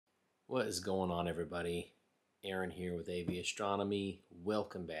What is going on, everybody? Aaron here with A.V.Astronomy.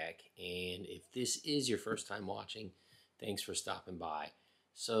 Welcome back. And if this is your first time watching, thanks for stopping by.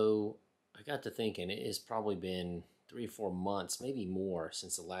 So I got to thinking, it has probably been 3 or 4 months, maybe more,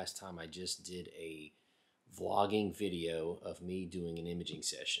 since the last time I just did a vlogging video of me doing an imaging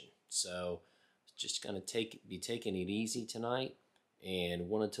session. So just gonna be taking it easy tonight, and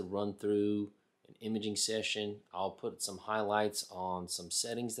wanted to run through an imaging session. I'll put some highlights on some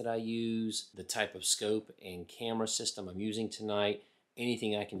settings that I use, the type of scope and camera system I'm using tonight,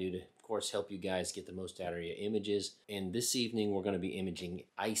 anything I can do to, of course, help you guys get the most out of your images. And this evening we're going to be imaging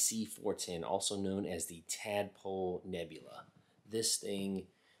IC410, also known as the Tadpole Nebula. This thing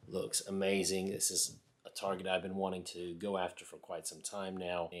looks amazing. This is a target I've been wanting to go after for quite some time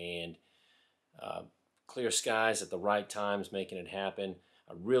now, and clear skies at the right times making it happen.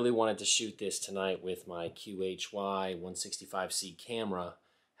 I really wanted to shoot this tonight with my QHY 165C camera.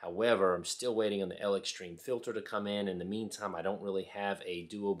 However, I'm still waiting on the L Extreme filter to come in. In the meantime, I don't really have a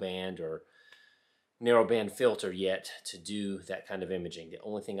dual band or narrow band filter yet to do that kind of imaging. The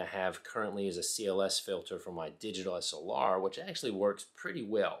only thing I have currently is a CLS filter for my digital Dslr, which actually works pretty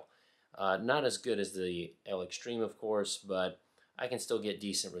well. Not as good as the L Extreme, of course, but I can still get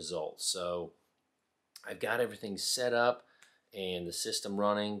decent results. So I've got everything set up and the system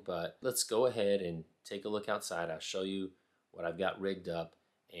running, but let's go ahead and take a look outside. I'll show you what I've got rigged up,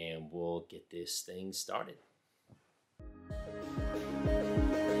 and we'll get this thing started.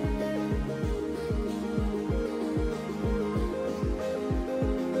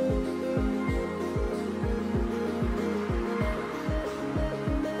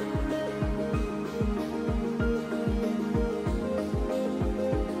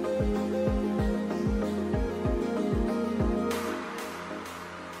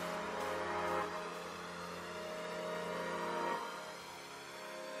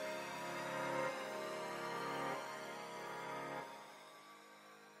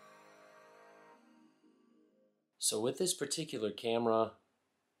 So with this particular camera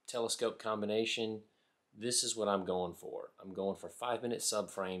telescope combination, this is what I'm going for. I'm going for 5-minute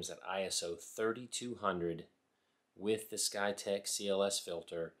subframes at ISO 3200 with the Skytech CLS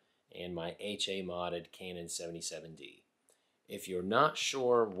filter and my HA modded Canon 77D. If you're not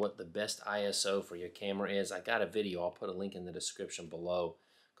sure what the best ISO for your camera is, I got a video, I'll put a link in the description below,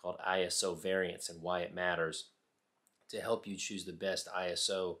 called ISO variance and why it matters, to help you choose the best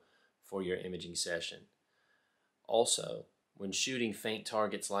ISO for your imaging session. Also, when shooting faint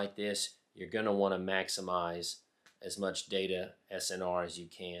targets like this, you're going to want to maximize as much data SNR as you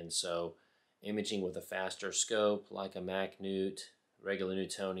can. So imaging with a faster scope like a Mach-Newt, regular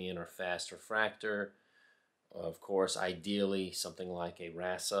Newtonian, or fast refractor, of course ideally something like a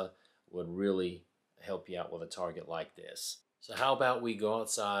RASA, would really help you out with a target like this. So how about we go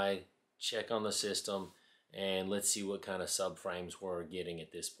outside, check on the system, and let's see what kind of subframes we're getting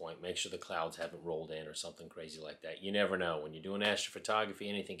at this point. Make sure the clouds haven't rolled in or something crazy like that. You never know. When you're doing astrophotography,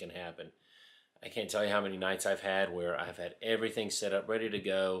 anything can happen. I can't tell you how many nights I've had where I've had everything set up, ready to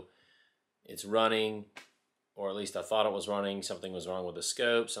go. It's running, or at least I thought it was running. Something was wrong with the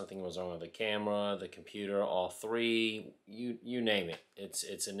scope. Something was wrong with the camera, the computer, all three. You name it.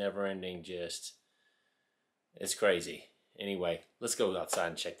 It's a never-ending just... It's crazy. Anyway, let's go outside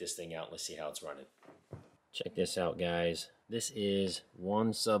and check this thing out. Let's see how it's running. Check this out, guys. This is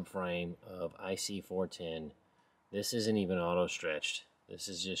one subframe of IC410. This isn't even auto stretched. This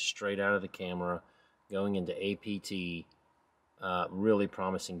is just straight out of the camera going into APT. Really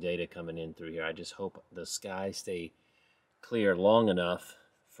promising data coming in through here. I just hope the skies stay clear long enough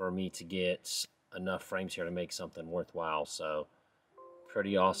for me to get enough frames here to make something worthwhile. So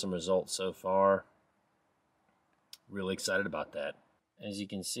pretty awesome results so far. Really excited about that. As you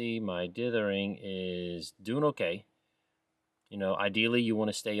can see, my dithering is doing okay. You know, ideally you want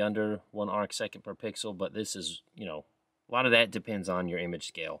to stay under 1 arc second per pixel, but this is, you know, a lot of that depends on your image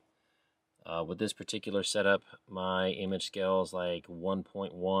scale. With this particular setup, my image scale is like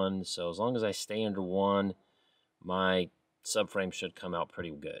 1.1, so as long as I stay under 1, my subframe should come out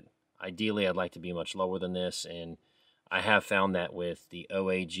pretty good. Ideally, I'd like to be much lower than this, and I have found that with the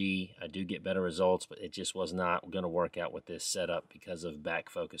OAG, I do get better results, but it just was not going to work out with this setup because of back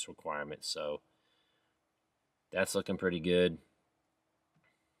focus requirements. So that's looking pretty good.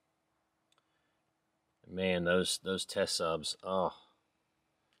 Man, those test subs, oh,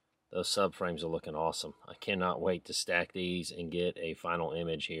 those subframes are looking awesome. I cannot wait to stack these and get a final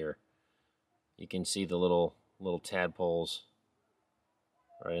image here. You can see the little tadpoles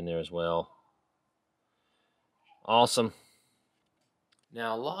right in there as well. Awesome.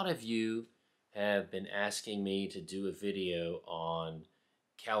 Now, a lot of you have been asking me to do a video on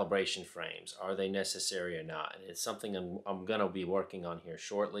calibration frames. Are they necessary or not? And it's something I'm going to be working on here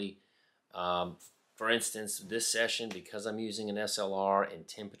shortly. For instance, this session, because I'm using an SLR and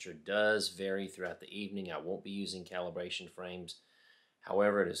temperature does vary throughout the evening, I won't be using calibration frames.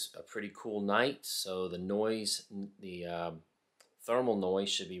 However, it is a pretty cool night, so the noise, the thermal noise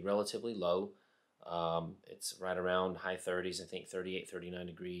should be relatively low. It's right around high 30s, I think 38, 39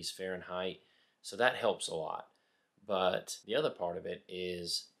 degrees Fahrenheit. So that helps a lot. But the other part of it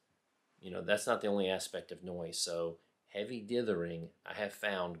is, that's not the only aspect of noise. So heavy dithering, I have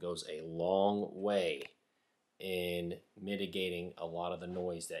found, goes a long way in mitigating a lot of the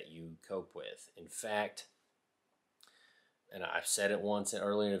noise that you cope with. In fact, and I've said it once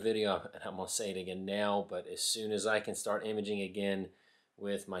earlier in the video, and I'm going to say it again now, but as soon as I can start imaging again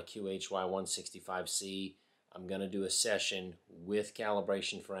with my QHY165C, I'm going to do a session with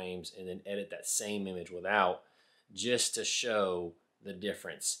calibration frames and then edit that same image without, just to show the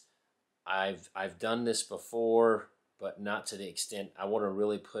difference. I've done this before, but not to the extent. I want to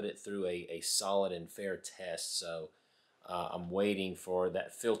really put it through a solid and fair test. So I'm waiting for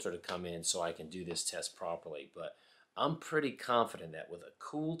that filter to come in so I can do this test properly. But I'm pretty confident that with a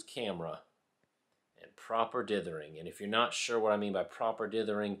cooled camera and proper dithering, and if you're not sure what I mean by proper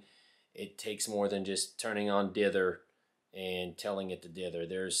dithering, it takes more than just turning on dither and telling it to dither.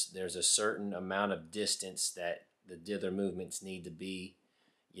 There's a certain amount of distance that the dither movements need to be.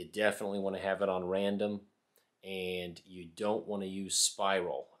 You definitely want to have it on random, and you don't want to use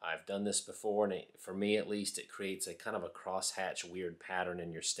spiral. I've done this before, and for me at least, it creates a kind of a crosshatch weird pattern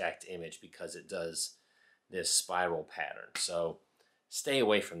in your stacked image because it does this spiral pattern. So stay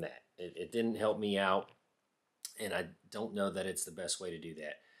away from that. It didn't help me out, and I don't know that it's the best way to do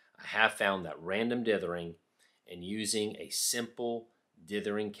that. I have found that random dithering and using a simple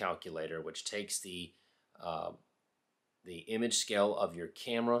dithering calculator, which takes the image scale of your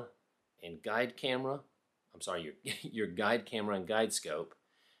camera and guide camera, your guide camera and guide scope,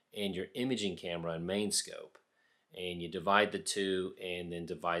 and your imaging camera and main scope, and you divide the two and then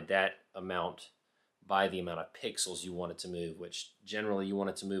divide that amount by the amount of pixels you want it to move, which generally you want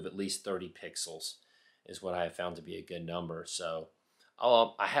it to move at least 30 pixels is what I have found to be a good number. So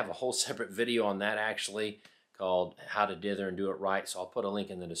I have a whole separate video on that actually called How to Dither and Do It Right, so I'll put a link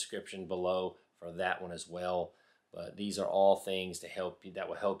in the description below for that one as well. But these are all things to help you, that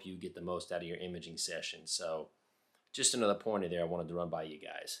will help you get the most out of your imaging session. So just another pointer there I wanted to run by you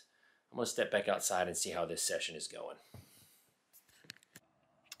guys. I'm going to step back outside and see how this session is going.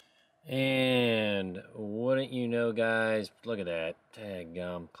 And wouldn't you know, guys, look at that.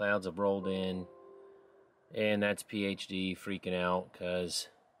 Daggum, clouds have rolled in. And that's PhD freaking out because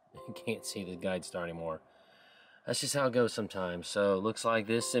you can't see the guide star anymore. That's just how it goes sometimes. So it looks like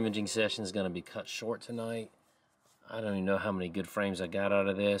this imaging session is going to be cut short tonight. I don't even know how many good frames I got out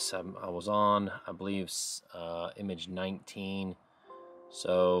of this. I was on, I believe, image 19.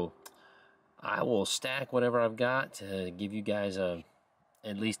 So I will stack whatever I've got to give you guys at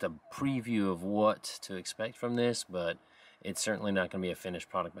least a preview of what to expect from this, but it's certainly not going to be a finished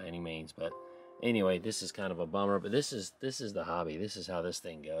product by any means. But anyway, this is kind of a bummer, but this is the hobby. This is how this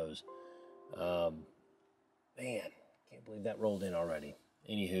thing goes. Man, can't believe that rolled in already.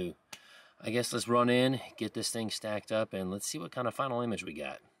 Anywho, I guess let's run in, get this thing stacked up, and let's see what kind of final image we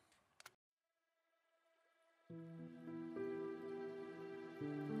got.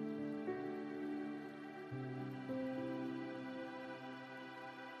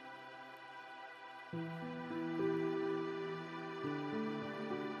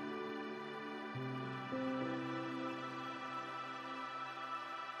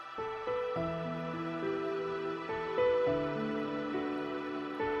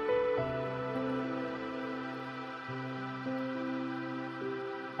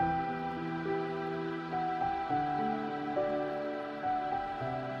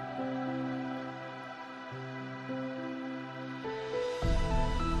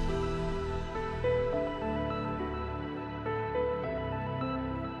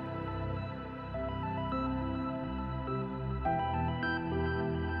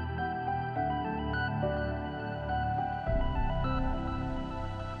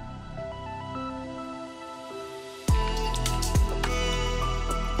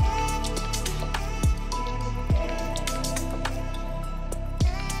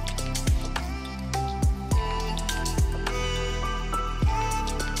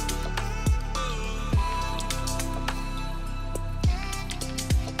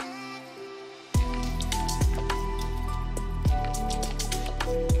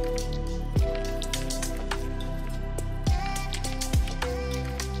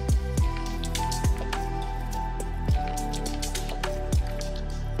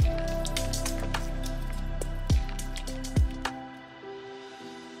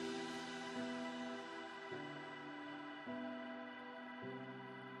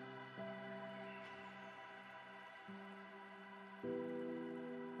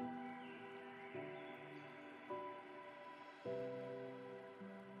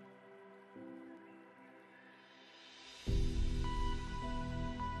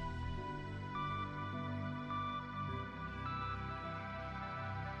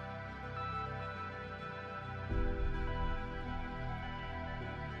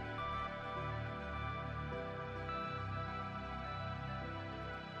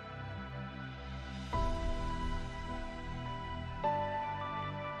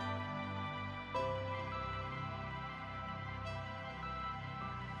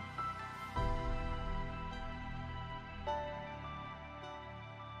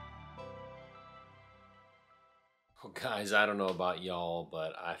 Well, guys, I don't know about y'all,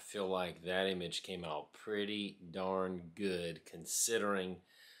 but I feel like that image came out pretty darn good considering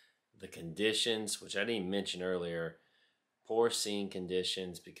the conditions, which I didn't even mention earlier. Poor seeing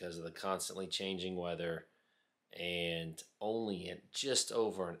conditions because of the constantly changing weather, and only in just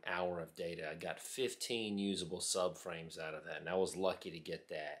over an hour of data. I got 15 usable subframes out of that, and I was lucky to get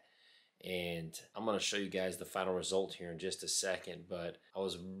that. And I'm going to show you guys the final result here in just a second, but I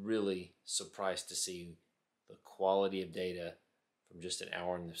was really surprised to see the quality of data from just an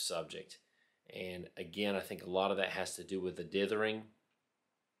hour in the subject. And again, I think a lot of that has to do with the dithering.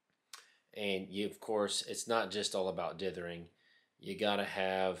 And you, of course, it's not just all about dithering. You got to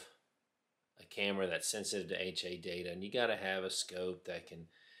have a camera that's sensitive to HA data, and you got to have a scope that can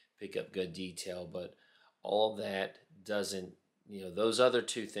pick up good detail, but all of that doesn't, those other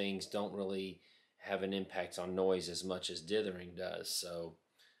two things don't really have an impact on noise as much as dithering does. So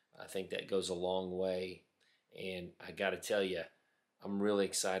I think that goes a long way. And I got to tell you, I'm really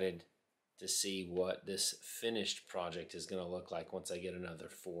excited to see what this finished project is going to look like once I get another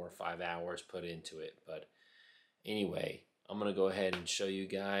 4 or 5 hours put into it. But anyway, I'm going to go ahead and show you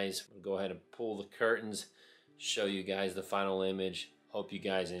guys. I'm going to go ahead and pull the curtains, show you guys the final image. Hope you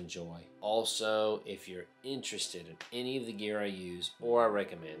guys enjoy. Also, if you're interested in any of the gear I use or I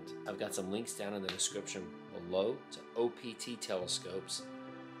recommend, I've got some links down in the description below to OPT Telescopes,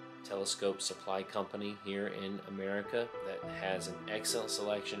 telescope supply company here in America that has an excellent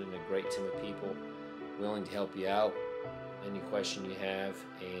selection and a great team of people willing to help you out any question you have.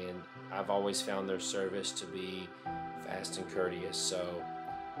 And I've always found their service to be fast and courteous. So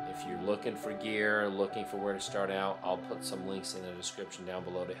if you're looking for gear, looking for where to start out, I'll put some links in the description down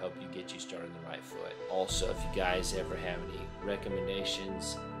below to help you get you started on the right foot. Also, if you guys ever have any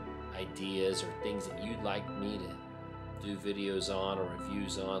recommendations, ideas, or things that you'd like me to do videos on or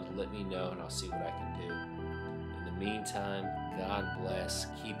reviews on, let me know and I'll see what I can do. In the meantime, God bless.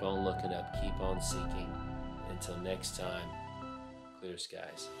 Keep on looking up. Keep on seeking. Until next time, clear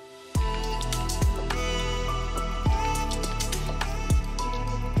skies.